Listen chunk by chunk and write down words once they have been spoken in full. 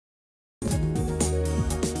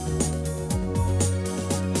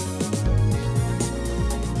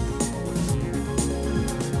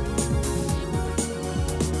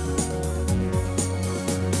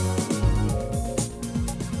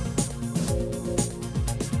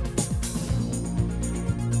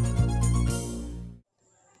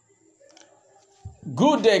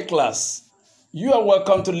Good day, class. You are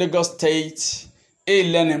welcome to Lagos State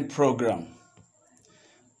e-learning program.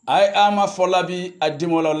 I am Afolabi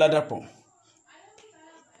Ademola Oladapo.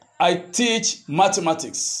 I teach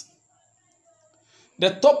mathematics. The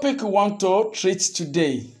topic we want to treat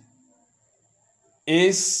today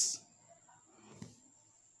is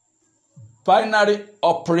binary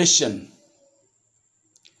operation.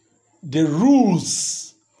 The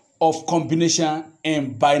rules of combination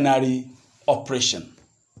in binary operation.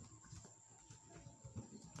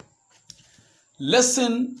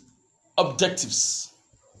 Lesson objectives.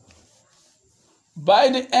 By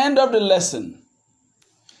the end of the lesson,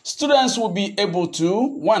 students will be able to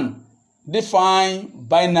 1. Define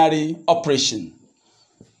binary operation.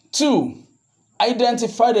 2.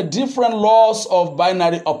 Identify the different laws of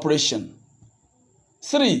binary operation.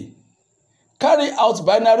 3. Carry out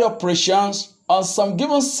binary operations on some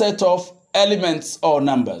given set of elements or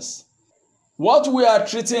numbers. What we are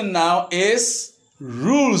treating now is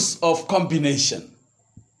rules of combination.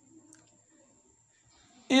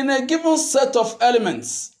 In a given set of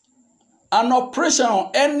elements, an operation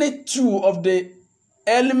on any two of the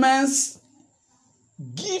elements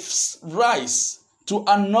gives rise to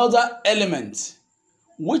another element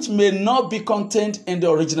which may not be contained in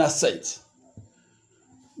the original set.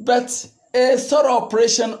 But a third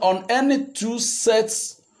operation on any two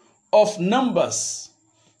sets of numbers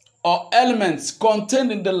or elements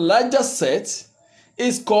contained in the larger set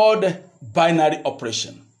is called binary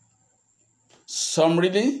operation.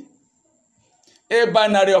 Summarily, a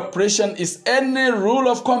binary operation is any rule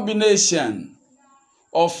of combination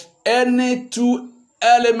of any two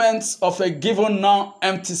elements of a given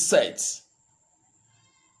non-empty set.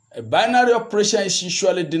 A binary operation is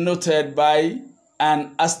usually denoted by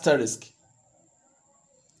an asterisk.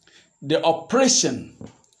 The operation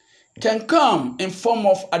can come in form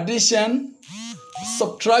of addition,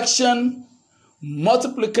 subtraction,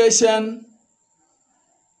 multiplication,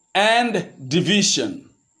 and division.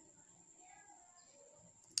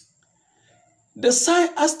 The sign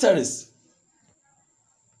asterisk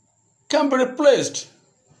can be replaced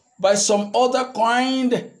by some other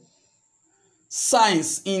kind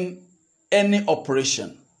signs in any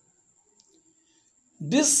operation.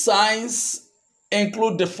 These signs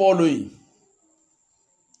include the following.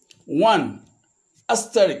 1.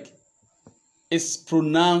 Asterisk is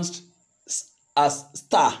pronounced as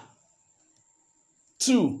star.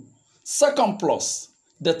 2. Second plus,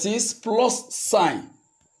 that is plus sign,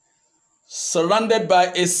 surrounded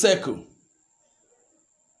by a circle.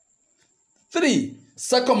 3.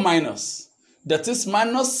 Second minus, that is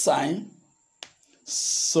minus sign,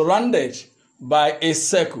 surrounded by a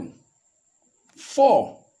circle.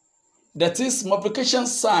 4. That is multiplication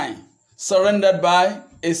sign, surrounded by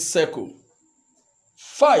a circle.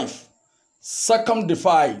 5. Second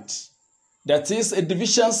divide, that is a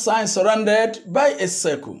division sign surrounded by a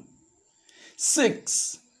circle.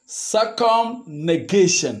 6. Second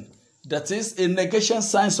negation, that is a negation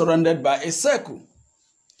sign surrounded by a circle.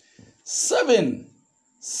 7.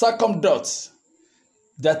 Second dot,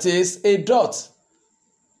 that is a dot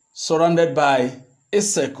surrounded by a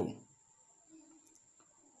circle.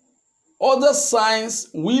 Other signs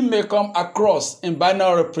we may come across in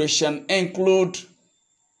binary operation include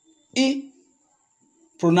E,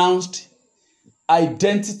 pronounced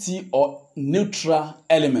identity or neutral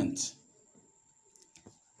element.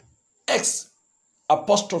 X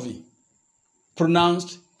apostrophe,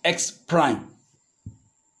 pronounced X prime.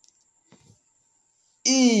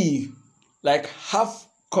 E, like half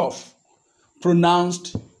curve,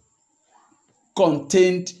 pronounced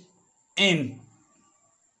contained in.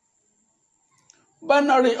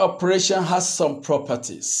 Binary operation has some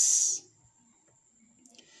properties.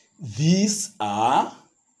 These are,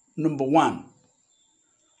 number 1,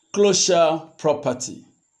 closure property.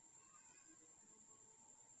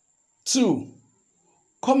 2,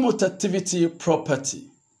 commutativity property.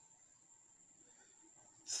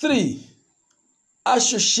 3,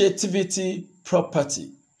 associativity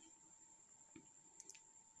property.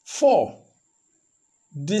 4,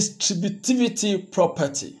 distributivity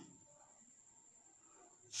property.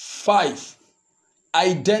 5,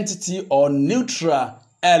 identity or neutral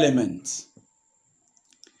element.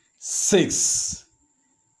 6,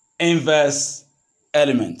 inverse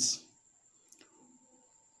element.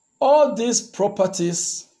 All these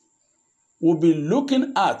properties we'll be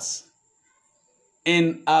looking at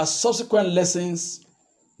in our subsequent lessons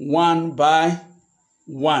one by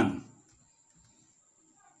one.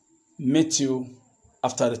 Meet you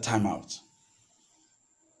after the timeout.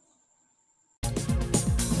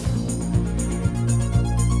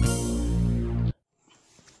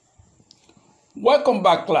 Welcome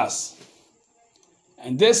back, class.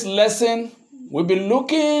 In this lesson, we'll be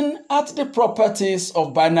looking at the properties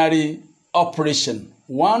of binary operation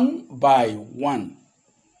one by one.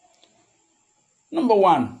 Number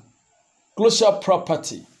one, closure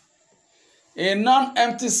property. A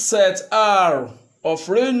non-empty set R of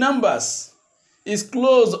real numbers is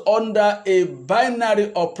closed under a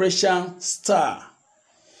binary operation star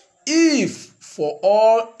if for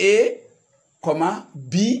all A,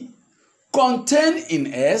 B contained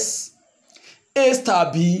in S, A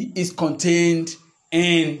star B is contained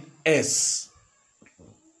in S.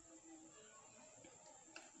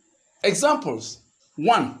 Examples.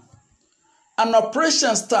 1. An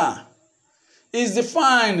operation star is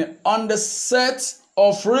defined on the set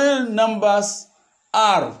of real numbers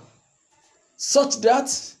R such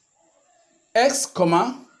that X,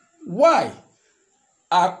 Y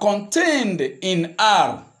are contained in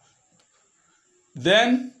R.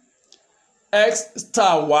 Then X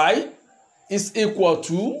star Y is equal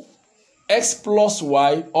to X plus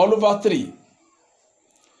Y all over 3.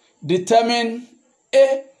 Determine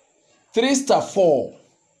A 3 star 4,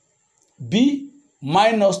 B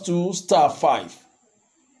minus 2 star 5.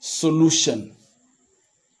 Solution.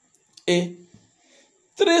 A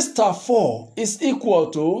 3 star 4 is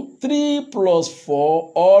equal to 3 plus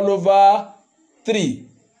 4 all over 3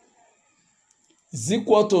 is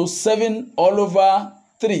equal to 7 all over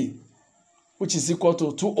 3, which is equal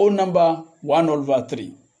to 2 whole number 1 over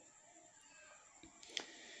 3.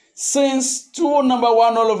 Since 2 whole number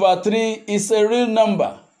 1 all over 3 is a real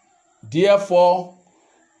number, therefore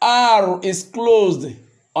R is closed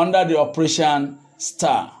under the operation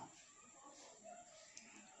star.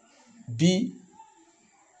 B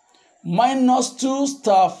minus 2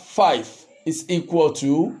 star 5 is equal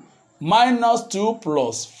to minus 2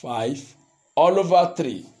 plus 5 all over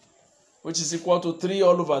 3, which is equal to 3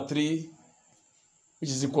 all over 3, which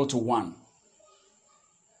is equal to 1.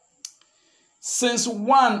 Since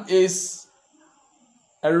 1 is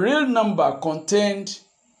a real number contained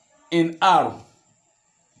in R,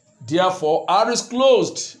 therefore R is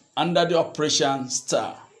closed under the operation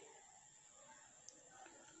star.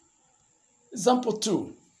 Example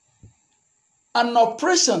 2. An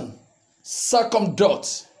operation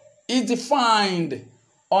circumdot is defined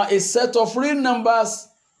on a set of real numbers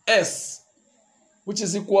S, which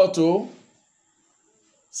is equal to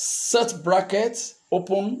set bracket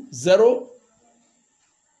open 0,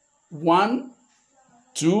 1,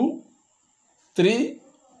 2, 3,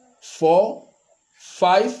 4,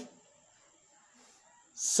 5,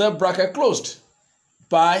 set bracket closed,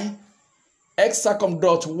 by X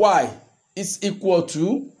circumdot Y is equal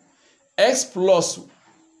to X plus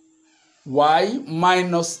Y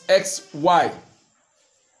minus XY.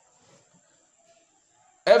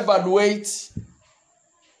 Evaluate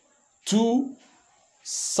 2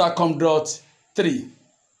 circumdot 3.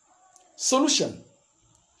 Solution.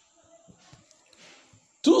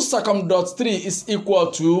 2 circumdot 3 is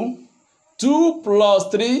equal to 2 plus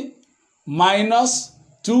 3 minus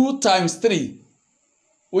 2 times 3,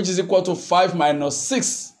 which is equal to 5 minus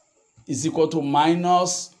 6 is equal to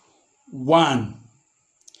minus 1.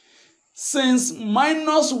 Since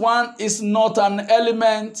minus 1 is not an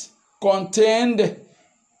element contained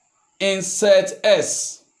in set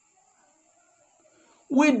S,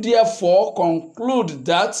 we therefore conclude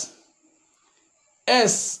that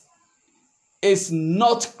S is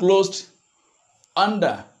not closed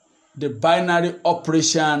under the binary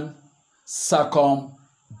operation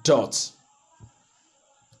circumdot.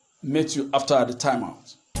 Meet you after the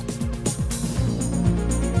timeout.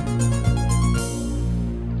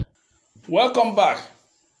 Welcome back.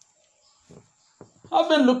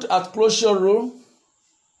 Having looked at closure rule,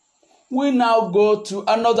 we now go to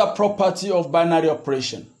another property of binary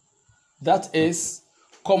operation, that is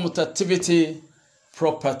commutativity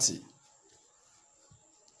property.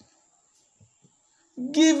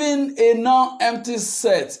 Given a non-empty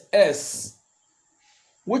set S,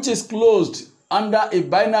 which is closed under a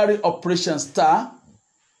binary operation star,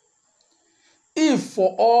 if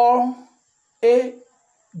for all A,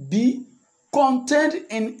 B contained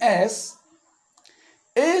in S,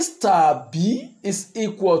 A star B is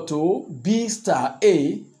equal to B star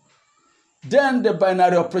A, then the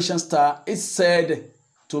binary operation star is said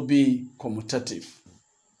to be commutative.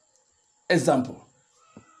 Example.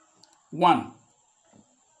 1.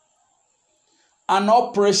 An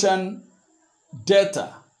operation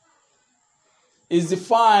delta is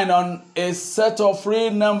defined on a set of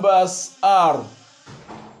real numbers R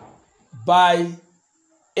by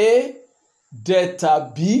A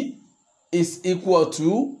delta B is equal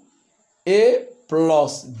to A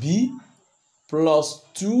plus B plus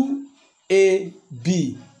 2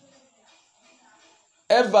 AB.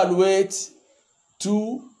 Evaluate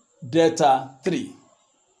 2 delta 3.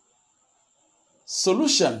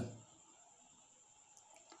 Solution.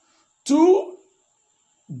 2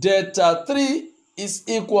 delta 3 is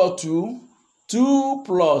equal to 2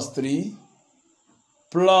 plus 3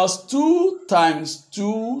 plus 2 times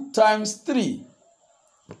 2 times 3,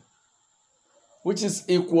 which is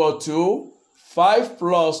equal to 5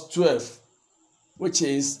 plus 12, which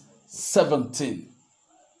is 17.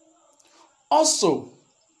 Also,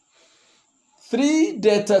 3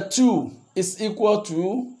 delta 2 is equal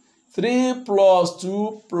to 3 plus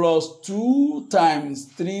 2 plus 2 times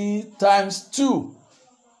 3 times 2,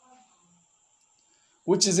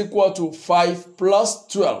 which is equal to 5 plus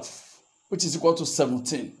 12, which is equal to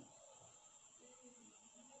 17.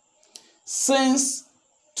 Since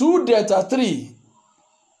 2 delta 3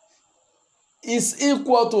 is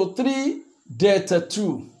equal to 3 delta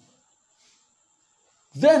 2,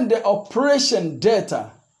 then the operation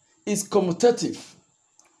delta is commutative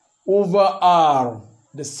over R,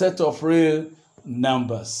 the set of real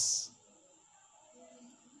numbers.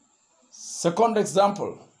 Second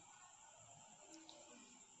example.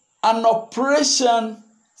 An operation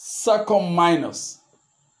second minus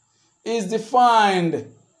is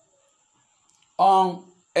defined on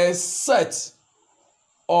a set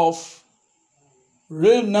of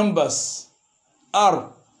real numbers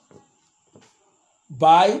R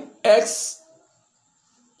by X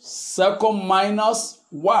second minus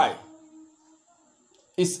Y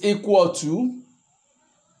is equal to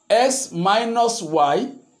X minus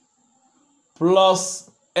Y plus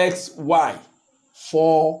XY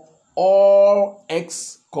for all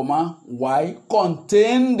X, Y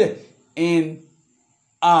contained in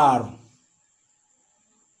R.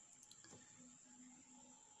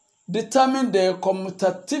 Determine the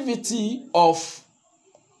commutativity of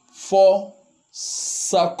 4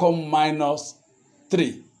 second minus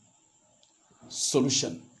 3.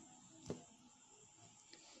 Solution.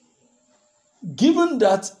 Given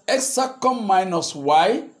that X second minus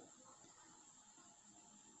Y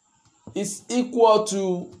is equal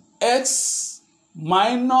to X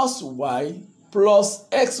minus Y plus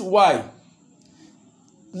XY,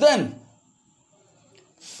 then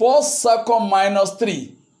 4 second minus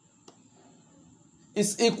 3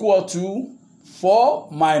 is equal to 4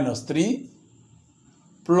 minus 3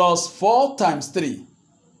 plus 4 times 3,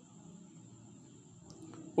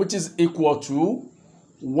 which is equal to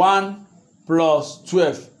 1 plus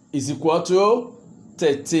 12 is equal to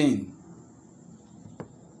 13.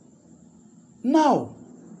 Now,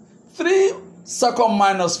 3 second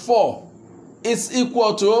minus 4 is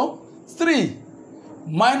equal to 3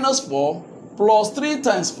 minus 4 plus 3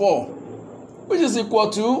 times 4, which is equal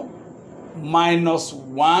to minus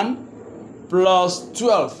 1 plus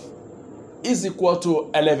 12 is equal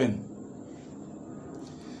to 11.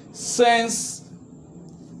 Since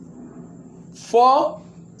 4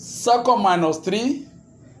 second minus 3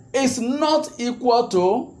 is not equal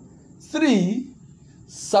to 3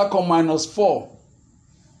 second minus 4,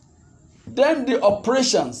 then the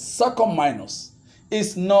operation second minus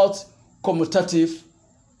is not commutative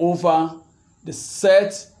over the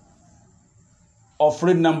set of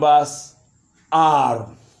real numbers R.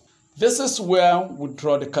 This is where we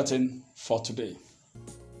draw the curtain for today.